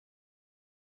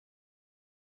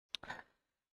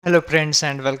Hello friends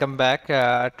and welcome back.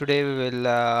 Today we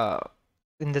will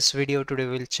in this video today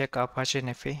we'll check Apache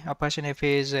Nifi. Apache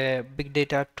Nifi is a big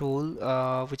data tool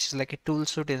which is like a tool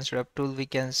suite instead of tool we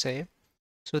can say.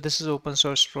 So this is open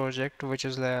source project which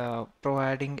is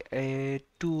providing a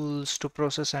tools to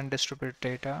process and distribute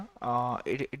data.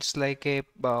 It's like a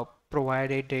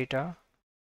provided data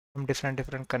from different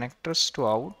connectors to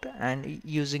out, and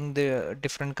using the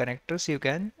different connectors you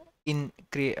can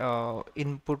create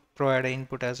input provide an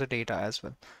input as a data as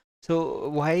well. So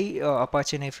why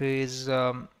Apache Nifi is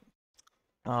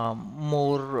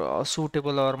more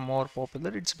suitable or more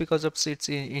popular? It's because of its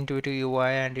intuitive UI,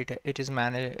 and it is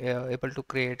able to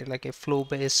create like a flow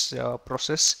based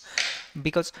process,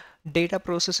 because data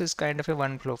process is kind of a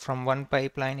one flow. From one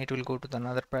pipeline it will go to the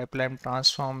another pipeline,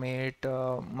 transform it,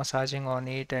 massaging on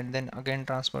it, and then again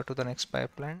transfer to the next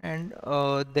pipeline, and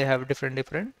they have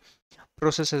different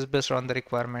processes based on the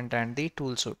requirement and the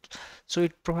tool suite. So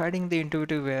it providing the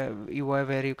intuitive UI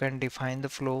where you can define the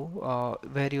flow,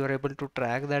 where you are able to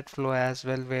track that flow as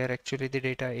well, where actually the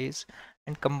data is,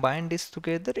 and combine this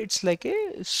together. It's like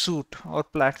a suite or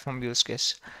platform use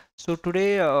case. So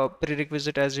today,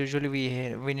 prerequisite as usually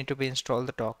we need to be install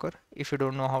the Docker. If you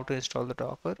don't know how to install the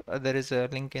Docker, there is a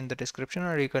link in the description,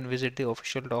 or you can visit the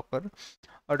official Docker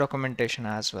or documentation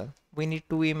as well. We need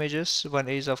two images. One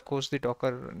is of course the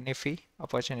Docker Nifi,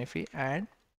 Apache Nifi, and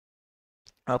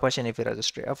Apache Nifi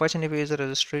registry. Apache Nifi is a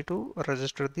registry to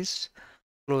register this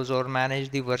flows or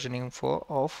manage the versioning for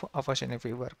of Apache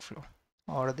Nifi workflow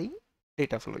or the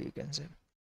data flow you can say.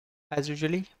 As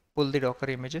usually, pull the Docker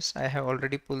images. I have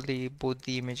already pulled the both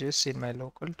the images in my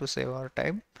local to save our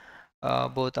time.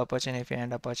 Both Apache Nifi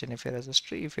and Apache Nifi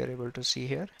registry. If you're able to see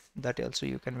here, that also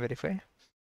you can verify.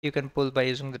 You can pull by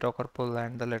using the Docker pull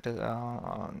and the latest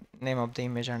name of the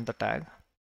image and the tag.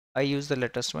 I use the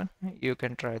latest one. You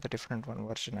can try the different one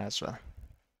version as well.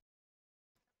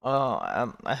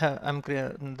 I'm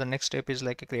the next step is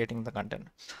like creating the container.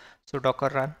 So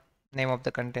Docker run, name of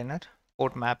the container,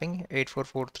 port mapping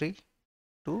 8443.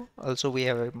 Also we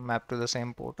have a map to the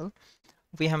same portal.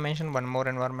 We have mentioned one more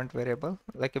environment variable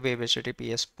like a web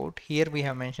HTTPS port. Here we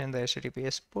have mentioned the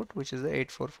HTTPS port, which is the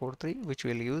 8443, which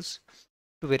we'll use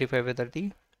to verify whether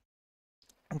the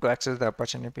to access the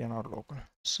Apache NPM or local.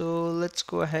 So let's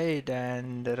go ahead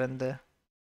and run the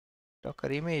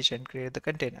Docker image and create the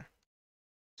container.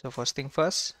 So first thing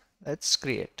first, let's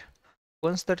create.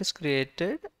 Once that is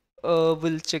created,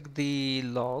 we'll check the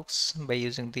logs by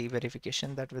using the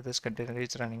verification that whether this container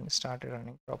is started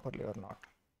running properly or not.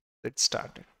 It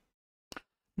started.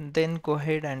 Then go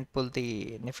ahead and pull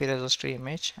the Nifi registry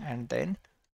image and then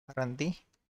run the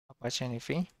Apache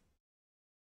Nifi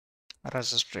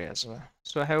registry as well.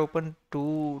 So I have opened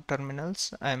two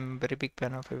terminals. I'm very big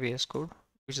fan of a VS Code,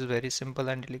 which is very simple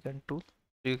and elegant tool.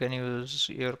 You can use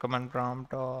your command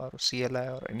prompt or CLI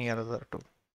or any other tool.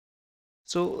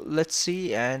 So let's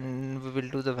see, and we will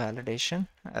do the validation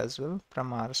as well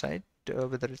from our side,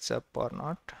 whether it's up or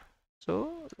not.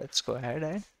 So let's go ahead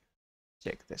and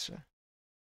check this one.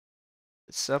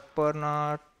 It's up or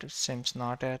not? It seems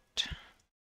not at.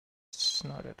 It's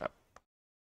not at up.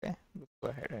 Okay, we'll go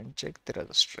ahead and check the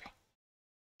registry.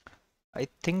 I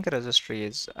think registry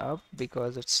is up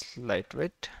because it's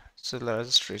lightweight, so the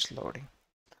registry is loading.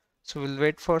 So we'll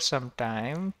wait for some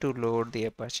time to load the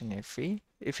Apache Nifi.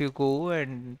 If you go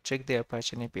and check the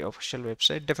Apache Nifi official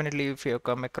website, definitely if you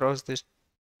come across this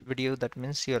video, that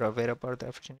means you're aware about the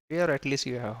Apache Nifi, or at least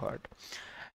you have heard.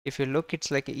 If you look,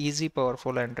 it's like an easy,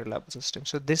 powerful, and reliable system.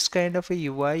 So this kind of a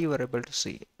UI you are able to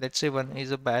see. Let's say one is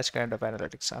a batch kind of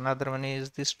analytics, another one is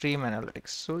the stream analytics.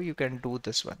 So you can do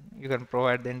this one. You can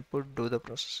provide the input, do the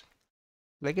process.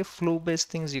 Like a flow-based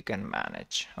things you can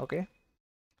manage. Okay.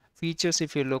 Features,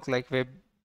 if you look like web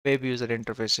user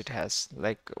interface, it has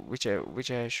like which I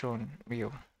have shown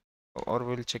you, or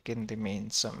we'll check in the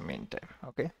meantime.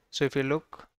 Okay. So if you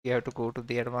look, you have to go to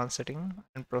the advanced setting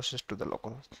and process to the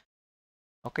local.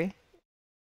 Okay,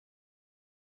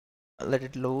 let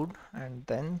it load, and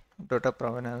then data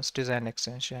provenance, design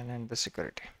extension, and the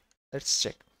security. Let's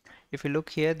check. If you look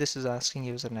here, this is asking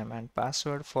username and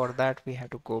password. For that we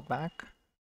have to go back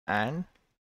and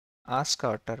ask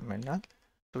our terminal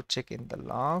to check in the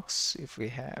logs if we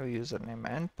have username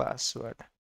and password.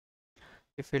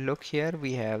 If you look here,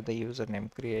 we have the username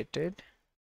created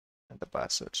and the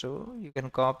password, so you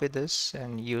can copy this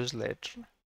and use later.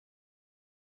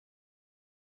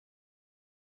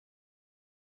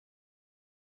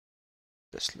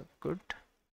 This look good.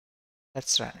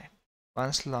 Let's run it.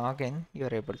 Once log in,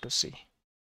 you're able to see.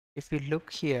 If you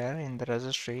look here in the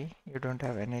registry, you don't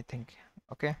have anything.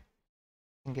 Okay,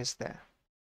 nothing is there.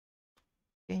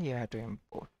 Okay, you have to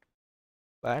import.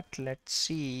 But let's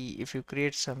see if you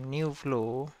create some new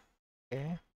flow,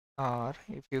 okay, or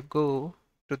if you go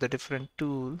to the different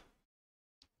tool.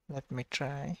 Let me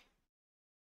try.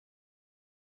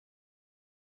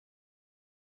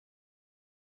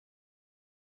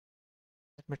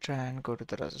 Let me try and go to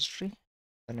the registry,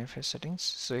 the devnifi settings.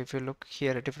 So if you look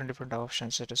here at different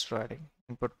options it is providing: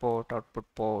 input port, output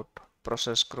port,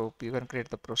 process group. You can create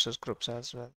the process groups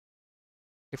as well.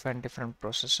 Define different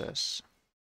processes.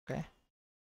 Okay.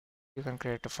 You can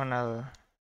create a funnel.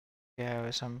 You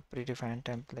have some predefined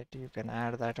template. You can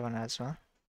add that one as well.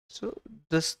 So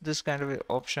this kind of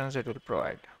options it will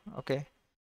provide. Okay.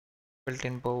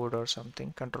 Built-in board or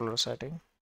something, controller setting.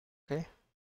 Okay.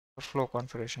 Or flow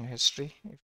configuration history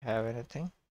if you have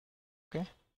anything. Okay.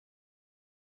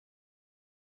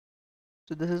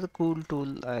 So this is a cool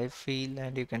tool I feel,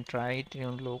 and you can try it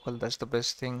in local. That's the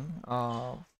best thing.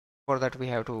 For that we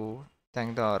have to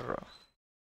thank our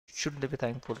should be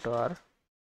thankful to our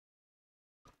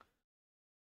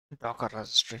Docker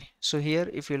registry. So here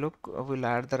if you look, we'll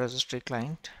add the registry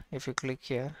client. If you click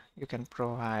here, you can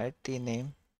provide the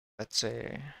name, let's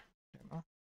say, you know,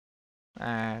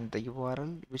 and the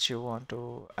URL which you want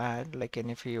to add, like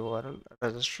any URL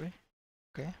registry.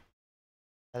 Okay,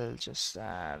 I'll just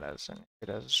add as an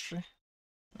registry.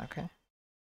 Okay,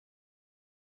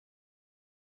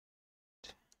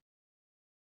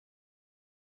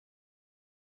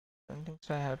 don't think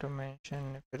so I have to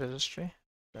mention if registry.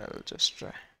 I'll just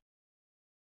try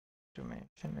to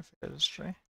mention if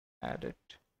registry, add it.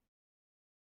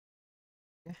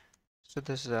 Okay, so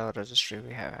this is our registry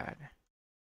we have added.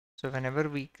 So whenever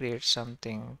we create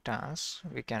something task,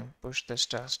 we can push this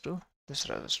task to this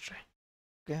registry,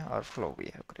 okay, or flow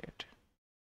we have created.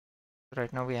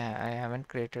 Right now I haven't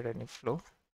created any flow.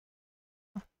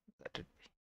 Let it be.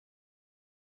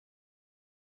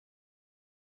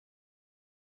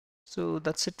 So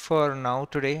that's it for now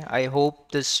today. I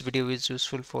hope this video is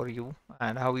useful for you,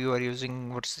 and how you are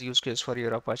using, what's the use case for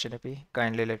your Apache Nifi.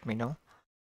 Kindly let me know.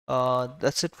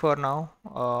 That's it for now.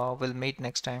 We'll meet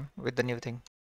next time with the new thing.